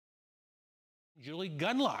Julie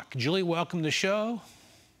Gunlock. Julie, welcome to the show.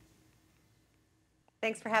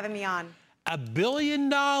 Thanks for having me on. $1 billion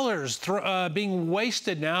being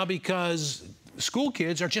wasted now because school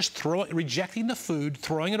kids are just rejecting the food,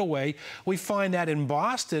 throwing it away. We find that in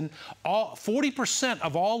Boston, 40%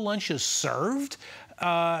 of all lunches served,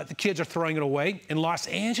 the kids are throwing it away. In Los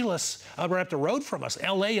Angeles, right up the road from us,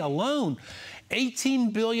 LA alone,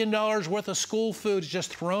 $18 billion worth of school food is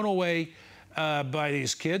just thrown away by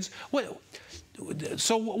these kids.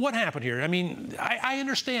 So what happened here? I mean, I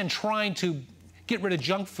understand trying to get rid of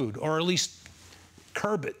junk food, or at least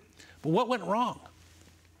curb it. But what went wrong?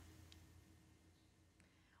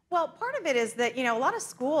 Well, part of it is that, a lot of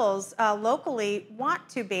schools locally want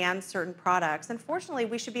to ban certain products. Unfortunately,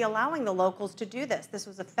 we should be allowing the locals to do this. This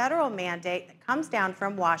was a federal mandate that comes down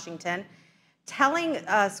from Washington, telling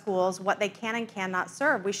schools what they can and cannot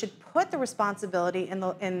serve. We should put the responsibility in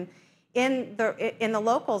the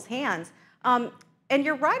locals' hands. And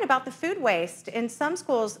you're right about the food waste. In some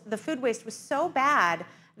schools, the food waste was so bad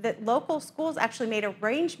that local schools actually made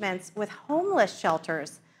arrangements with homeless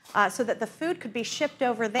shelters so that the food could be shipped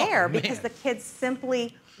over there because the kids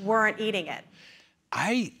simply weren't eating it.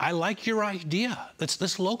 I like your idea.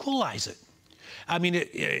 Let's localize it. I mean,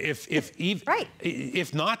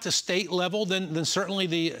 if not the state level, then certainly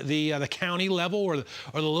the county level or the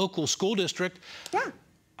local school district. Yeah.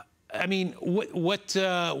 I mean,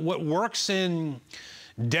 what works in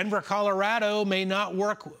Denver, Colorado may not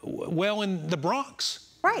work well in the Bronx.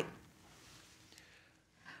 Right.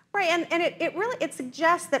 Right, and it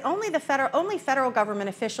suggests that only federal government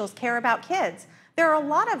officials care about kids. There are a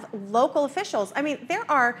lot of local officials. I mean, there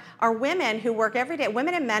are women who work every day,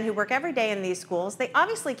 women and men who work every day in these schools. They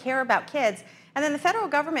obviously care about kids. And then the federal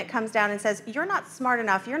government comes down and says, you're not smart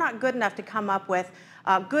enough, you're not good enough to come up with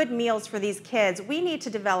good meals for these kids. We need to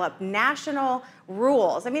develop national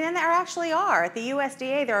rules. I mean, and there actually are. At the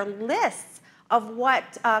USDA, there are lists of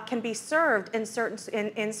what can be served in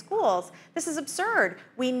in schools. This is absurd.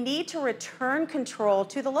 We need to return control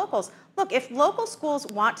to the locals. Look, if local schools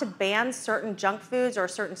want to ban certain junk foods or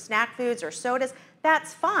certain snack foods or sodas,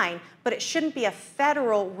 that's fine, but it shouldn't be a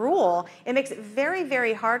federal rule. It makes it very,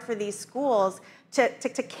 very hard for these schools to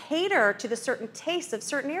cater to the certain tastes of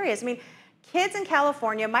certain areas. I mean, kids in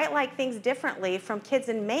California might like things differently from kids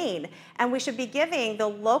in Maine, and we should be giving the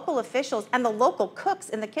local officials and the local cooks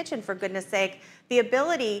in the kitchen, for goodness sake, the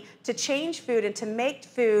ability to change food and to make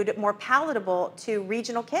food more palatable to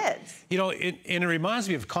regional kids. You know, and it reminds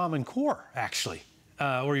me of Common Core, actually,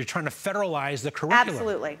 where you're trying to federalize the curriculum.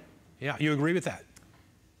 Absolutely. Yeah, you agree with that?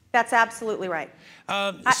 That's absolutely right.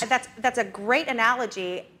 That's a great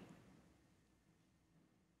analogy.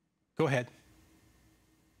 Go ahead.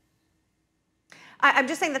 I'm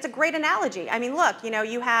just saying that's a great analogy. I mean, look,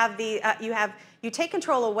 you take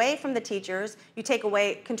control away from the teachers, you take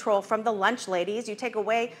away control from the lunch ladies, you take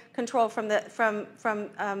away control from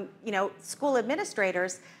school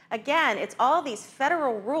administrators. Again, it's all these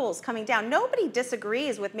federal rules coming down. Nobody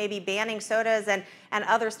disagrees with maybe banning sodas and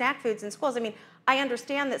other snack foods in schools. I mean, I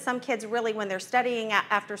understand that some kids really, when they're studying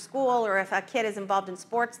after school, or if a kid is involved in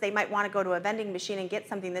sports, they might want to go to a vending machine and get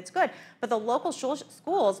something that's good. But the local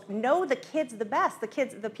schools know the kids the best.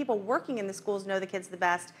 The people working in the schools know the kids the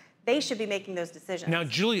best. They should be making those decisions. Now,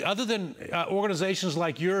 Julie, other than organizations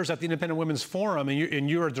like yours at the Independent Women's Forum, and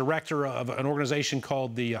you're a director of an organization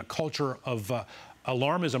called the Culture of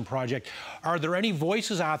Alarmism Project, are there any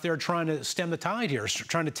voices out there trying to stem the tide here,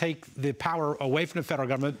 trying to take the power away from the federal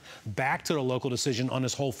government back to the local decision on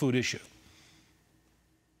this whole food issue?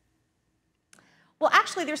 Well,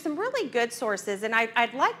 actually, there's some really good sources, and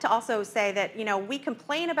I'd like to also say that, we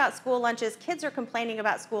complain about school lunches. Kids are complaining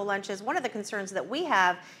about school lunches. One of the concerns that we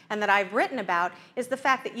have and that I've written about is the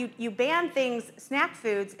fact that you ban things, snack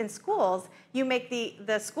foods, in schools. You make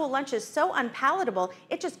the school lunches so unpalatable,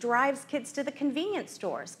 it just drives kids to the convenience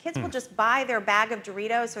stores. Kids will just buy their bag of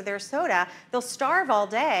Doritos or their soda. They'll starve all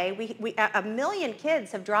day. 1 million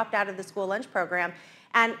kids have dropped out of the school lunch program.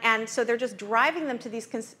 And so they're just driving them to these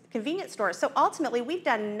convenience stores. So ultimately, we've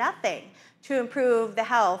done nothing to improve the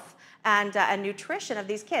health and nutrition of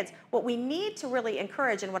these kids. What we need to really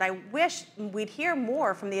encourage, and what I wish we'd hear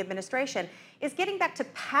more from the administration, is getting back to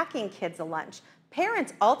packing kids a lunch.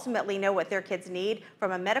 Parents ultimately know what their kids need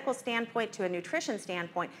from a medical standpoint to a nutrition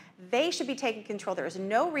standpoint. They should be taking control. There is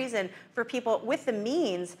no reason for people with the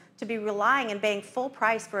means to be relying and paying full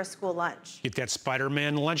price for a school lunch. Get that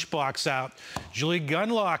Spider-Man lunchbox out. Julie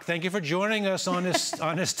Gunlock, thank you for joining us on this,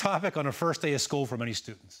 on this topic on the first day of school for many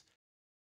students.